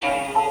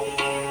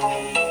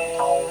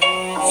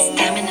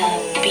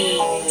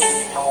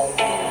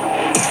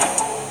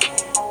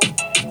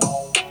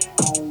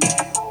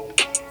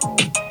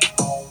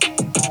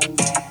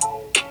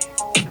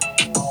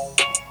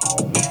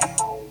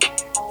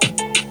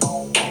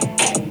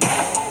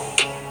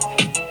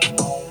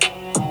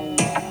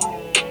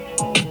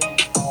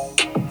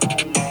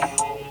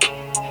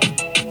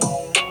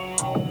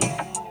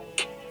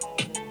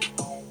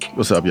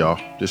What's up, y'all?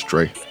 This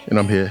Dre, and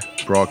I'm here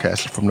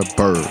broadcasting from the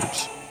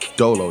burbs.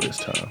 Dolo this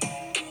time.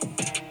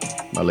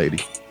 My lady,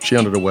 she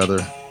under the weather.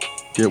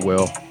 Get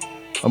well.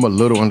 I'm a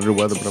little under the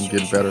weather, but I'm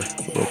getting better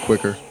a little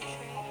quicker.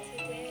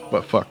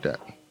 But fuck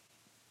that.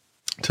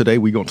 Today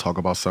we gonna talk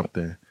about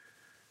something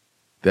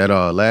that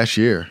last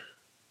year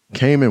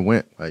came and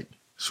went, like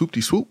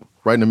swoop-de-swoop,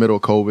 right in the middle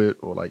of COVID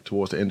or like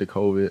towards the end of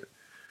COVID.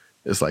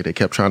 It's like they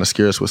kept trying to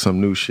scare us with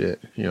some new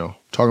shit,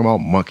 talking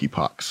about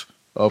monkeypox,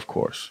 of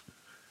course.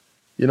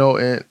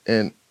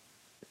 And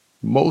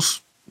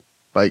most,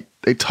 like,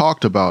 they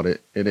talked about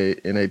it and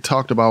they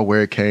talked about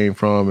where it came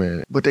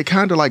from, but they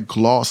kind of like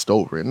glossed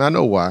over it. And I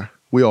know why.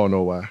 We all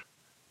know why.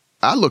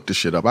 I looked the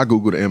shit up. I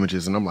Googled the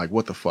images and I'm like,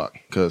 what the fuck?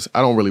 Because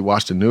I don't really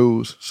watch the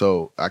news.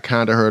 So I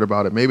kind of heard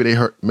about it.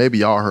 Maybe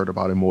y'all heard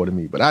about it more than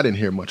me, but I didn't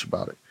hear much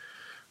about it.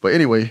 But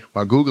anyway,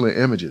 by Googling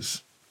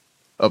images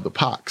of the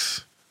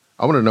pox,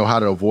 I want to know how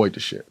to avoid the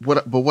shit.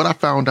 But what I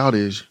found out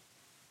is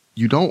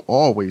you don't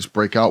always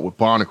break out with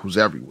barnacles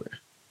everywhere.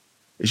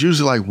 It's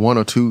usually like one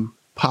or two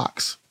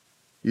pox,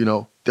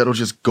 that'll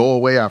just go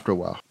away after a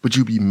while. But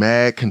you be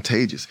mad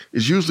contagious.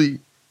 It's usually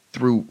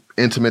through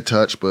intimate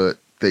touch, but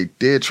they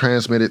did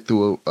transmit it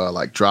through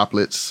like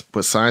droplets.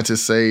 But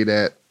scientists say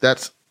that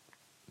that's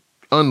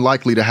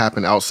unlikely to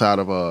happen outside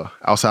of a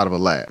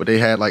lab. But they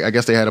had I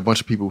guess they had a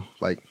bunch of people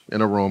like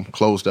in a room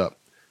closed up,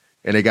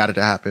 and they got it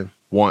to happen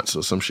once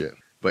or some shit.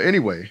 But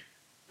anyway,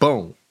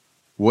 boom,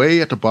 way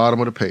at the bottom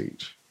of the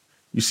page,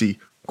 you see,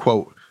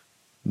 quote,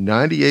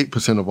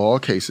 98% of all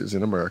cases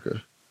in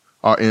America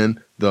are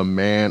in the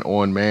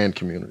man-on-man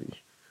community,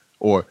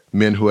 or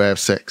men who have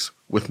sex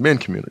with men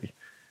community.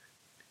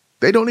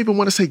 They don't even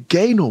want to say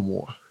gay no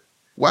more.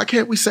 Why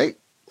can't you say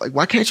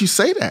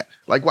that?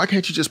 Like, why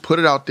can't you just put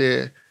it out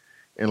there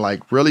and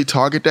like really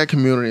target that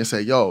community and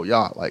say, yo,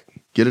 y'all, like,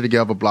 get it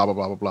together, blah, blah,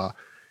 blah, blah, blah.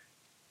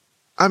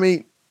 I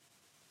mean,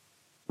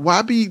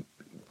 why be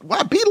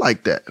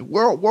like that?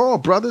 We're all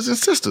brothers and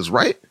sisters,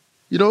 right?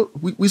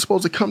 We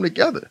supposed to come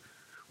together.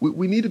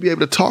 We need to be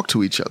able to talk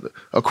to each other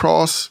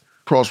across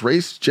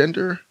race,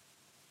 gender,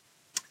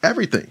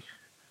 everything.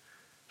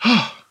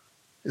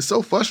 It's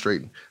so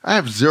frustrating. I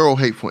have zero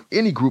hate for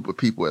any group of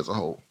people as a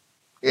whole.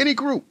 Any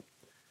group.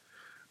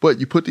 But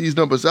you put these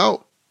numbers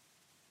out,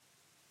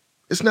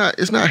 it's not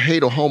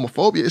hate or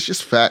homophobia, it's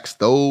just facts.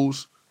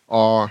 Those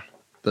are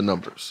the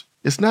numbers.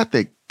 It's not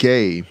that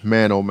gay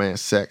man-on-man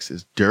sex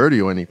is dirty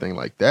or anything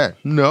like that.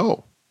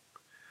 No.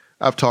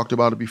 I've talked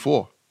about it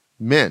before.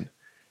 Men,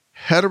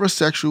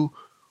 heterosexual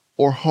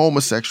or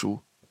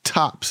homosexual,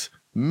 tops.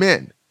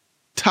 Men,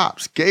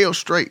 tops, gay or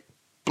straight,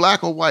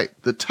 black or white,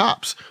 the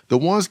tops, the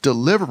ones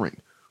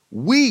delivering.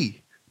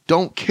 We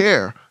don't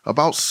care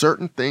about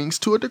certain things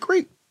to a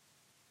degree.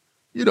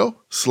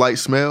 Slight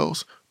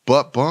smells,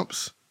 butt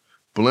bumps,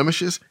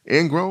 blemishes,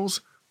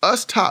 ingrowns,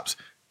 us tops.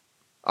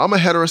 I'm a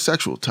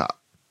heterosexual top.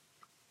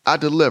 I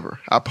deliver.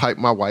 I pipe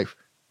my wife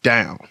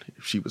down.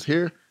 If she was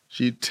here,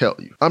 she'd tell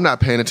you. I'm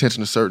not paying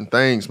attention to certain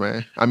things,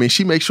 man. I mean,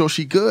 she makes sure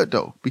she good,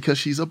 though, because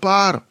she's a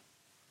bottom.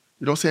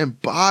 You know what I'm saying?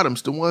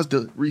 Bottoms, the ones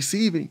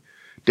receiving,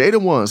 they the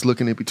ones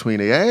looking in between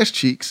their ass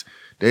cheeks.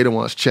 They the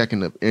ones checking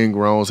the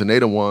ingrowns, and they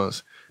the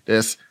ones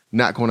that's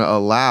not going to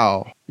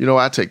allow,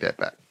 I take that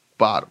back.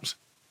 Bottoms.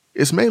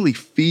 It's mainly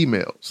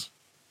females.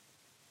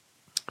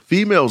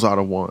 Females are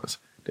the ones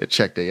that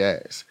check their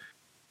ass.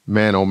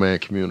 Man-on-man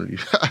community.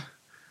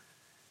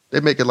 They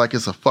make it like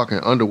it's a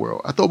fucking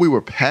underworld. I thought we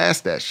were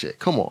past that shit.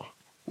 Come on.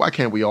 Why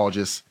can't we all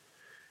just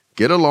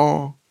get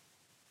along,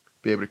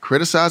 be able to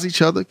criticize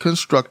each other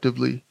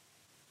constructively,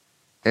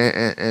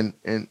 and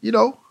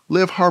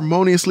live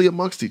harmoniously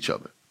amongst each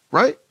other,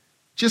 right?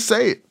 Just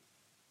say it.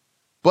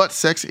 But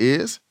sex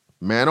is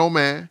man on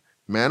man,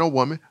 man on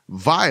woman,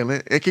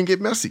 violent, and can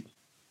get messy.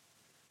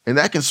 And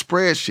that can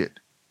spread shit.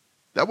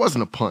 That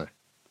wasn't a pun.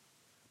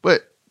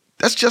 But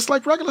that's just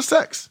like regular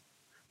sex.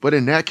 But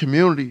in that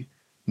community,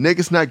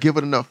 niggas not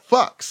giving enough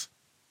fucks.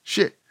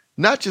 Shit.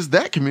 Not just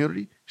that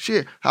community.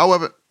 Shit.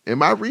 However, in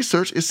my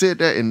research, it said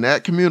that in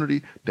that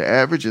community, the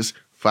average is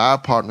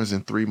 5 partners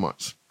in 3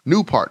 months.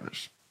 New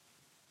partners.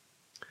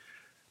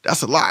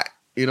 That's a lot,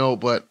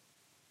 but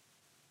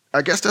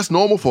I guess that's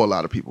normal for a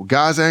lot of people.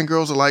 Guys and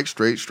girls alike,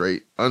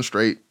 straight,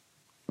 unstraight,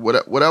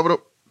 whatever.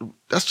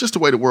 That's just the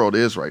way the world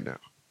is right now.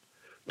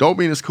 Don't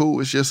mean it's cool.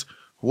 It's just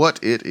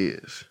what it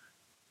is.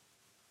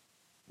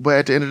 But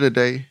at the end of the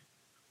day,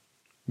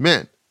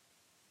 men,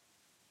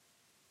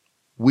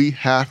 we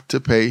have to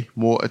pay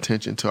more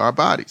attention to our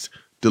bodies.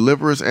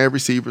 Deliverers and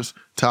receivers,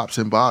 tops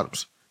and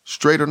bottoms.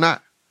 Straight or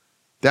not.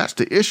 That's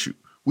the issue.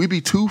 We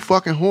be too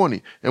fucking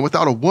horny. And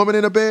without a woman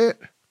in a bed,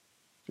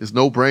 there's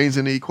no brains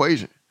in the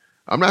equation.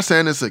 I'm not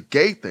saying it's a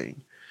gay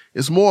thing.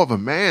 It's more of a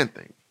man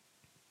thing.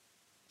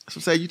 So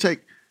say you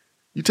take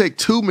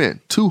 2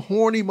 men, 2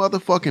 horny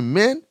motherfucking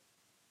men,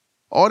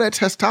 all that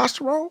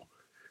testosterone,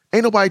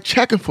 ain't nobody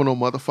checking for no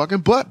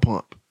motherfucking butt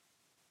bump.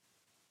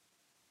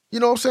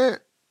 You know what I'm saying?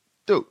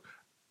 Dude,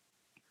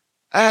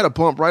 I had a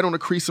bump right on the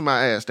crease of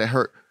my ass that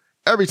hurt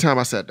every time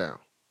I sat down.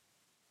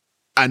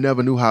 I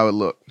never knew how it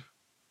looked.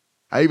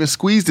 I even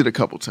squeezed it a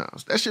couple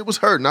times. That shit was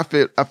hurting. I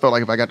felt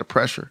like if I got the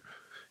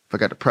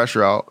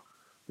pressure out,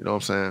 you know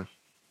what I'm saying?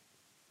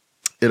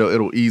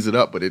 It'll ease it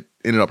up, but it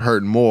ended up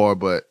hurting more.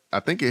 But I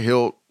think it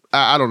healed.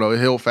 I don't know. It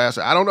healed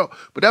faster. I don't know.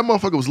 But that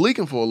motherfucker was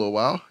leaking for a little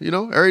while. You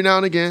know, every now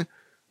and again.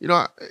 You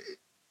know,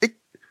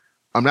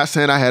 I'm not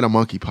saying I had a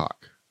monkeypox.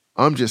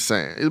 I'm just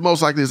saying it's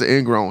most likely it's an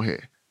ingrown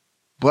hair.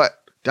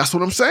 But that's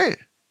what I'm saying.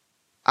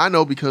 I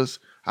know because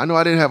I know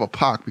I didn't have a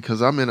pock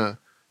because I'm in a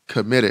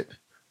committed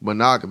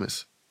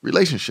monogamous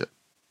relationship.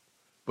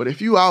 But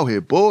if you out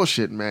here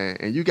bullshitting, man,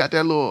 and you got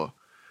that little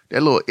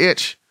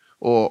itch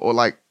or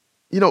like,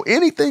 you know,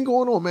 anything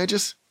going on, man,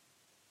 just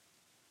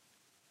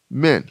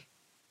men,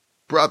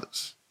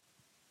 brothers,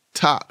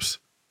 tops,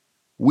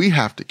 we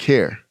have to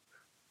care.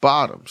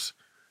 Bottoms,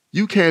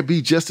 you can't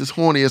be just as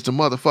horny as the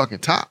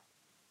motherfucking top.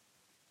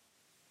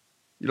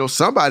 You know,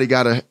 somebody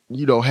gotta,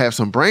 you know, have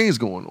some brains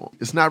going on.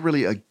 It's not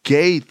really a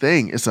gay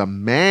thing. It's a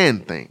man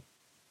thing.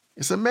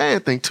 It's a man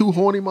thing. Two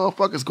horny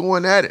motherfuckers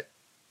going at it.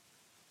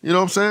 You know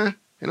what I'm saying?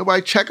 Ain't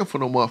nobody checking for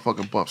no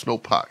motherfucking bumps, no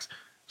pox.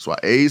 That's why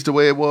AIDS the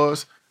way it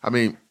was. I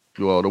mean,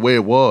 well, the way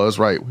it was,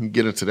 right? We can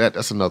get into that.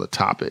 That's another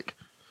topic.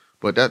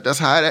 But that's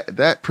how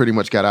that pretty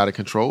much got out of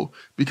control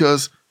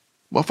because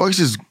motherfuckers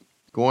just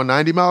going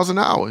 90 miles an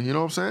hour. You know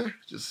what I'm saying?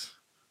 Just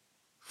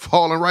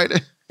falling right in.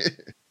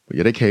 But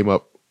yeah, they came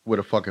up with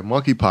a fucking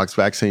monkeypox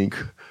vaccine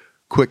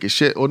quick as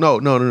shit. Oh,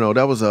 no.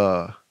 That was,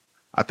 I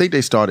think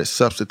they started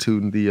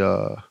substituting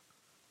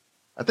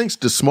I think it's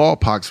the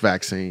smallpox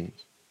vaccine.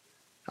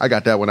 I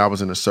got that when I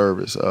was in the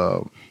service.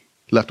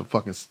 Left a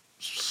fucking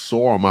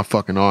sore on my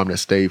fucking arm that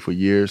stayed for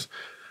years.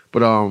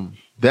 But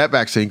that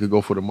vaccine could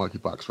go for the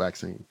monkeypox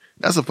vaccine.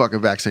 That's a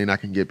fucking vaccine I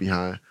can get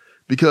behind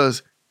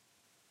because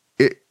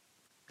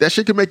that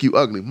shit can make you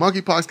ugly.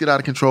 Monkeypox get out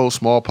of control,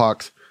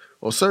 smallpox,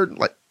 or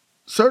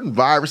certain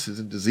viruses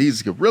and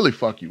diseases can really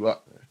fuck you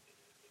up, man.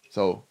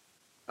 So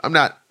I'm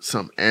not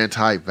some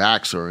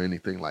anti-vaxxer or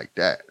anything like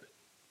that.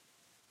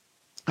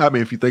 I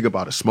mean, if you think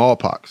about it,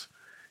 smallpox,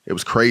 it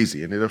was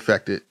crazy and it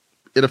affected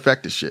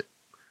shit.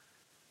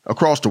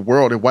 Across the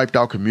world, it wiped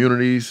out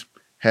communities,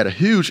 had a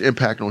huge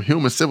impact on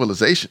human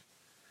civilization.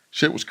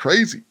 Shit was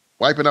crazy.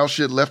 Wiping out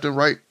shit left and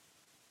right.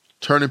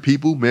 Turning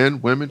people,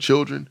 men, women,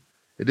 children.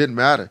 It didn't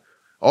matter.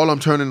 All I'm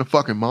turning to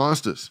fucking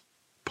monsters.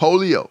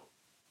 Polio.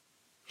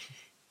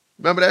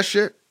 Remember that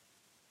shit?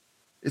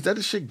 Is that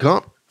the shit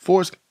Gump?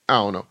 Forrest? I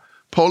don't know.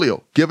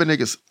 Polio. Giving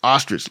niggas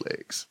ostrich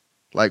legs.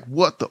 Like,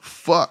 what the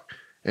fuck?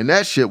 And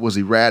that shit was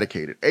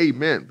eradicated.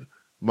 Amen.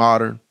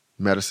 Modern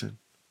medicine.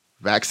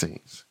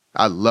 Vaccines.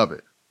 I love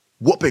it.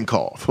 Whooping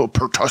cough.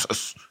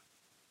 Pertussis.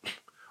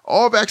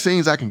 All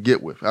vaccines I can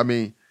get with. I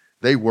mean,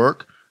 they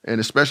work.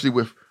 And especially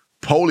with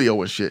polio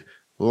and shit.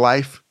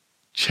 Life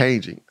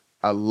changing.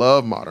 I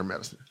love modern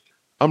medicine.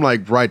 I'm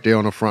like right there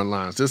on the front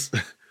lines. Just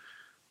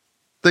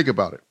think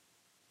about it.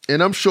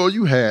 And I'm sure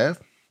you have,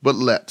 but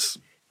let's.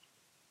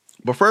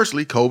 But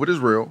firstly, COVID is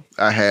real.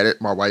 I had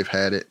it. My wife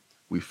had it.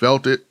 We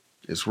felt it.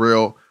 It's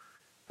real.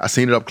 I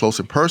seen it up close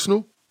and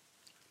personal.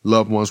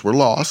 Loved ones were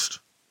lost.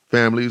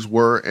 Families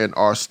were and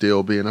are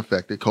still being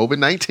affected.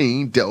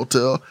 COVID-19,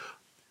 Delta,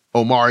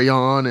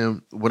 Omarion,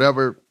 and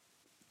whatever,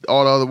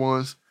 all the other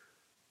ones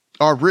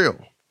are real.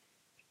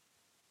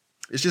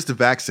 It's just the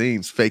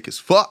vaccine's fake as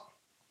fuck.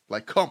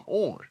 Like, come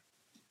on.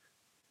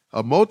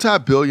 A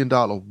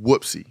multi-billion-dollar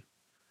whoopsie.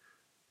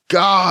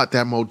 God,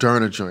 that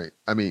Moderna joint.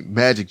 I mean,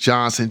 Magic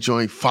Johnson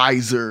joint,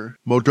 Pfizer.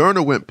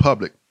 Moderna went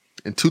public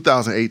in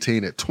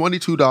 2018 at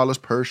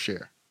 $22 per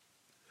share.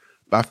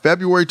 By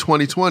February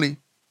 2020,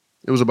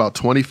 it was about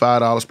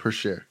 $25 per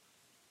share.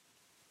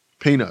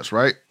 Peanuts,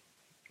 right?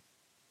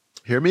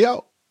 Hear me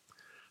out.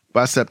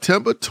 By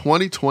September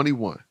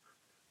 2021,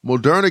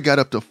 Moderna got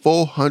up to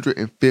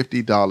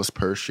 $450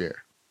 per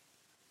share.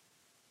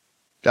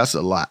 That's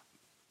a lot.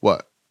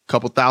 What?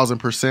 Couple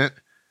thousand%?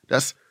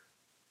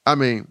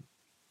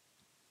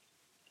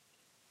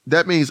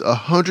 That means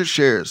 100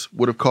 shares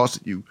would have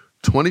costed you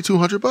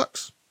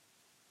 $2,200.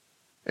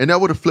 And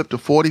that would have flipped to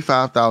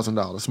 $45,000.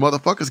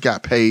 Motherfuckers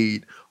got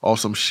paid off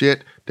some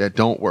shit that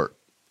don't work.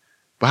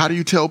 But how do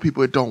you tell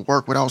people it don't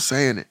work without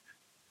saying it?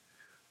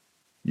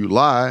 You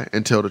lie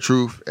and tell the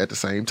truth at the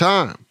same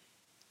time.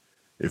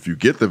 If you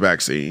get the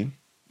vaccine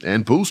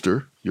and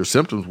booster, your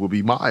symptoms will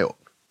be mild.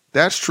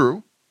 That's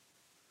true.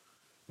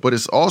 But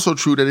it's also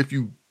true that if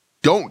you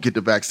don't get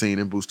the vaccine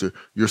and booster,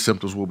 your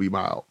symptoms will be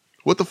mild.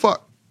 What the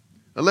fuck?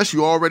 Unless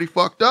you already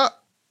fucked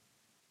up.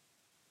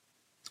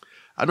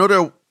 I know there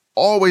are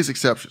always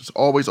exceptions.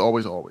 Always.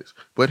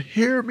 But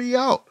hear me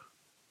out.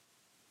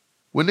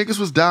 When niggas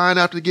was dying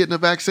after getting a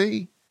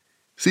vaccine,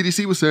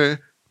 CDC was saying,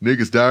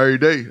 niggas die every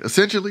day.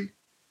 Essentially,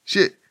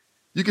 shit,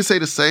 you can say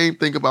the same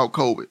thing about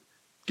COVID.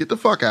 Get the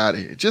fuck out of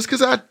here. Just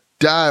because I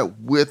died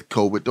with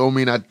COVID don't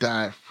mean I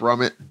died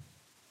from it.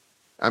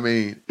 I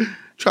mean,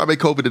 try to make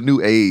COVID the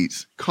new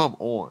AIDS. Come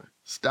on.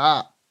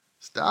 Stop.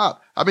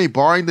 I mean,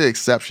 barring the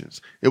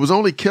exceptions, it was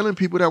only killing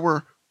people that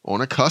were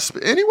on a cusp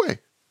anyway.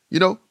 You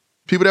know,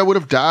 People that would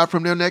have died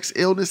from their next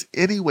illness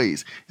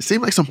anyways. It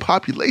seemed like some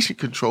population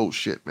control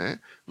shit, man.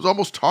 It was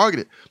almost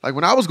targeted. Like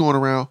when I was going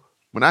around,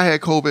 when I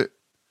had COVID,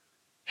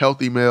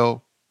 healthy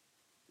male,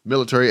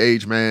 military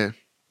age man,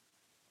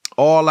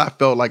 all I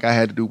felt like I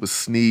had to do was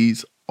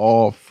sneeze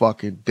all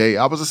fucking day.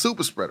 I was a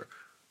super spreader.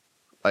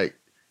 Like,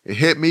 it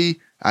hit me,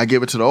 I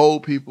give it to the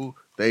old people,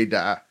 they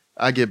die.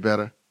 I get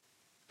better.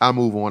 I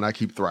move on, I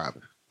keep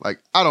thriving. Like,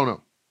 I don't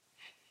know.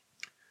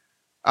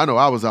 I know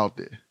I was out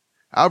there.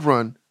 I've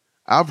run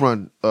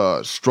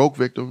stroke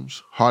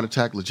victims, heart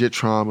attack, legit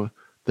trauma.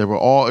 They were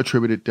all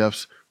attributed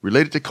deaths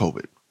related to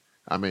COVID.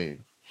 I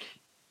mean,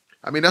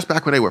 that's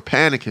back when they were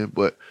panicking,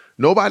 but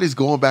nobody's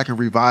going back and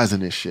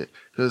revising this shit.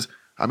 Because,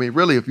 I mean,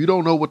 really, if you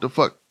don't know what the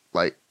fuck,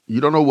 like, you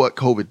don't know what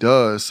COVID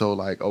does, so,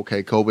 like,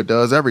 okay, COVID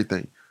does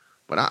everything.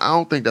 But I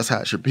don't think that's how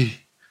it should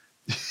be.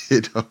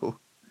 You know?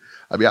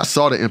 I mean, I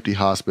saw the empty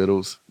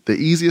hospitals. The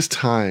easiest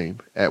time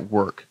at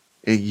work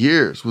in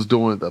years was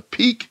during the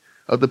peak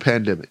of the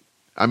pandemic.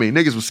 I mean,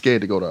 niggas was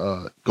scared to go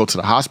to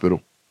the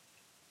hospital.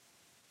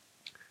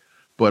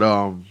 But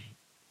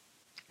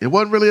it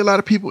wasn't really a lot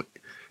of people.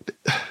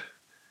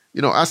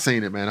 You know, I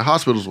seen it, man. The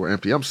hospitals were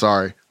empty. I'm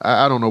sorry.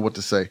 I don't know what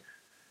to say.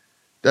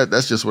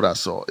 That's just what I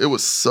saw. It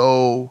was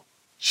so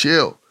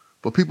chill.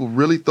 But people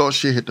really thought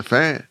shit hit the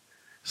fan.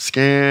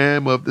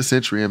 Scam of the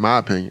century, in my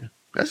opinion.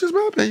 That's just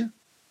my opinion.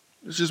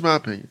 It's just my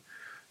opinion.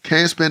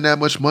 Can't spend that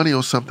much money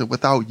on something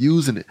without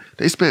using it.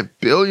 They spent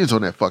billions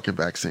on that fucking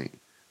vaccine.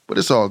 But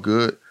it's all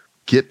good.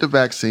 Get the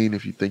vaccine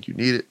if you think you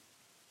need it.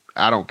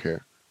 I don't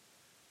care.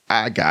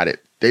 I got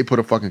it. They put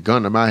a fucking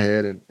gun to my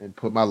head and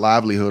put my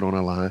livelihood on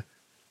the line.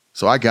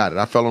 So I got it.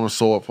 I fell on the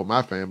sword for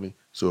my family.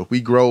 So if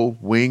we grow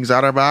wings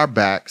out of our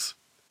backs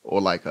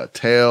or like a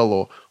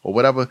tail or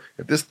whatever,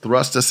 if this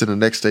thrusts us in the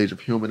next stage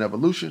of human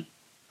evolution,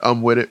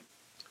 I'm with it.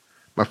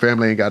 My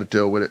family ain't got to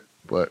deal with it,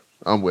 but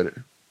I'm with it.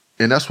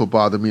 And that's what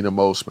bothered me the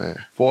most,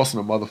 man. Forcing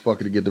a motherfucker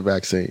to get the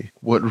vaccine.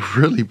 What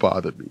really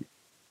bothered me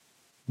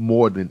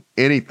more than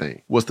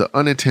anything was the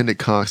unintended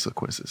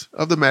consequences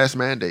of the mask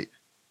mandate.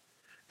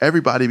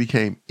 Everybody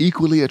became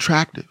equally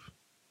attractive.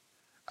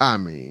 I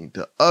mean,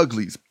 the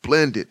uglies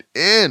blended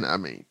in. I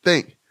mean,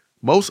 think.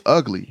 Most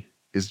ugly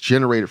is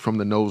generated from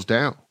the nose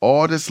down.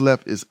 All that's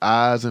left is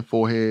eyes and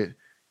forehead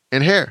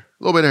and hair.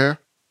 A little bit of hair.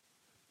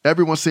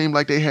 Everyone seemed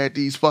like they had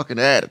these fucking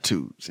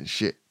attitudes and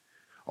shit.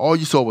 All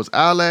you saw was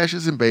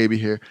eyelashes and baby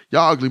hair.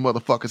 Y'all ugly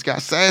motherfuckers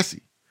got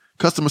sassy.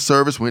 Customer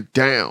service went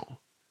down.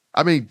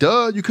 I mean,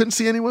 duh, you couldn't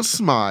see anyone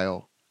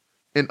smile.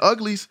 And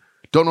uglies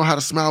don't know how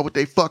to smile with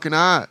their fucking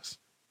eyes.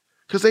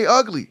 Because they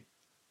ugly.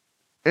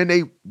 And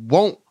they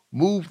won't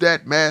move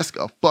that mask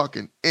a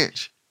fucking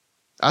inch.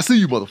 I see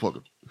you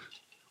motherfucker.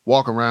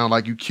 Walk around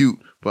like you cute,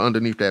 but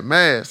underneath that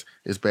mask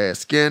is bad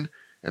skin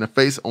and a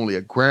face only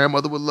a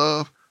grandmother would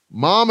love.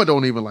 Mama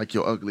don't even like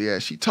your ugly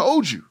ass. She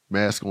told you.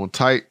 Mask on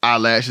tight,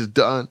 eyelashes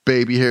done,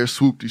 baby hair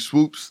swoopty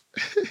swoops,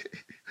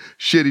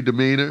 shitty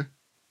demeanor,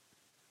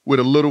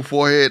 with a little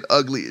forehead,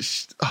 ugly as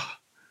shit.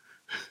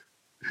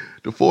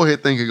 The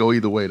forehead thing can go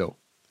either way though.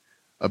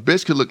 A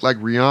bitch could look like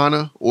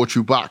Rihanna or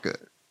Chewbacca.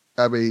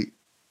 I mean,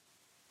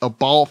 a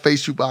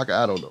bald-faced Chewbacca,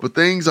 I don't know. But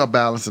things are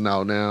balancing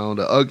out now.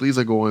 The uglies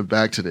are going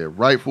back to their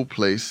rightful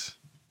place,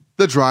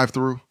 the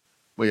drive-thru.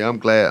 But yeah, I'm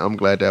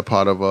glad that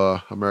part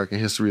of American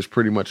history is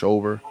pretty much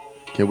over.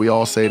 Can we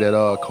all say that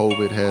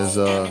COVID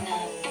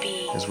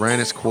has ran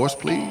its course,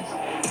 please?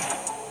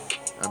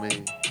 I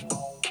mean,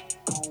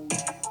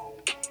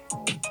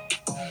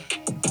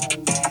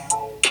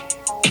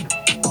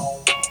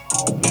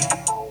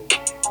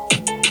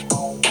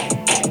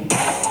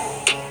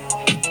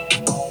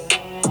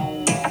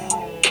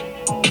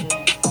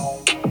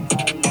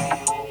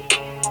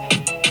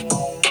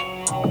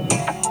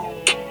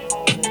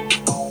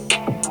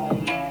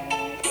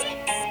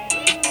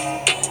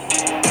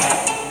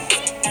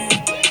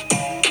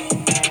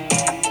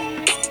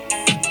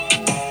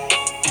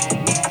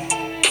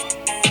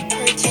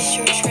 Purchase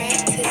your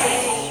track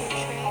today.